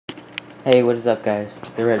Hey, what is up guys?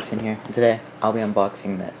 The Redfin here, and today I'll be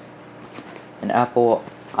unboxing this. An Apple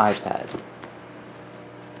iPad.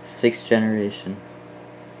 6th generation.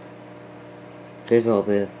 There's all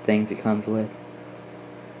the things it comes with.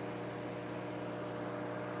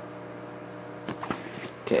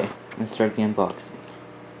 Okay, let's start the unboxing.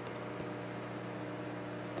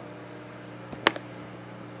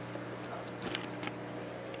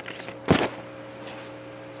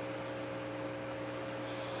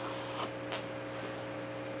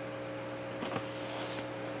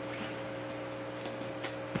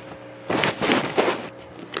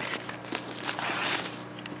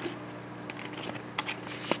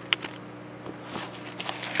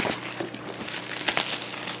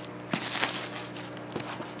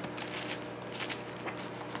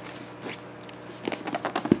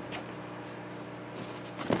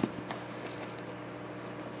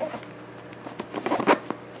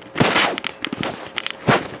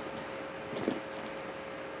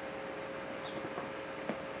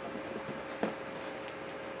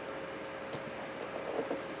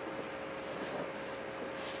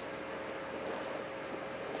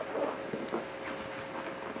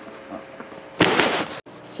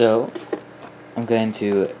 So, I'm going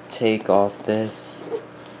to take off this.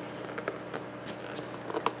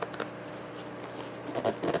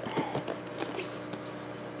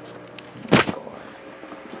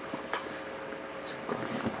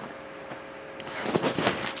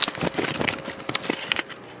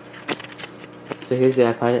 So here's the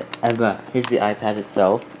iPad. Here's the iPad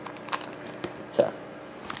itself. It's a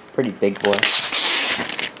pretty big boy.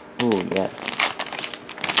 Ooh, yes.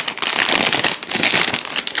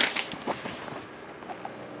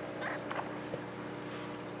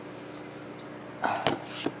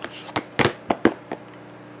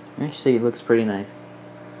 Actually, it looks pretty nice.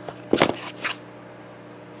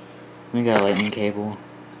 We got a lightning cable.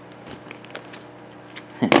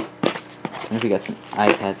 And we got some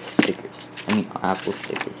iPad stickers. I mean, Apple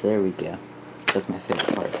stickers. There we go. That's my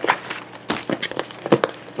favorite part.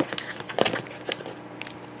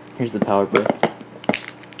 Here's the power brick.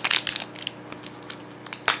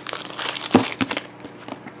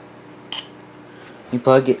 You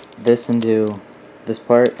plug this into this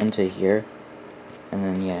part into here, and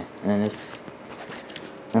then yeah, and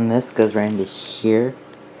then this goes right into here.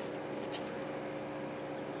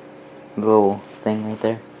 Little thing right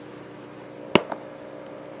there.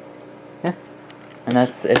 Yeah, and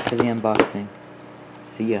that's it for the unboxing.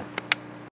 See ya.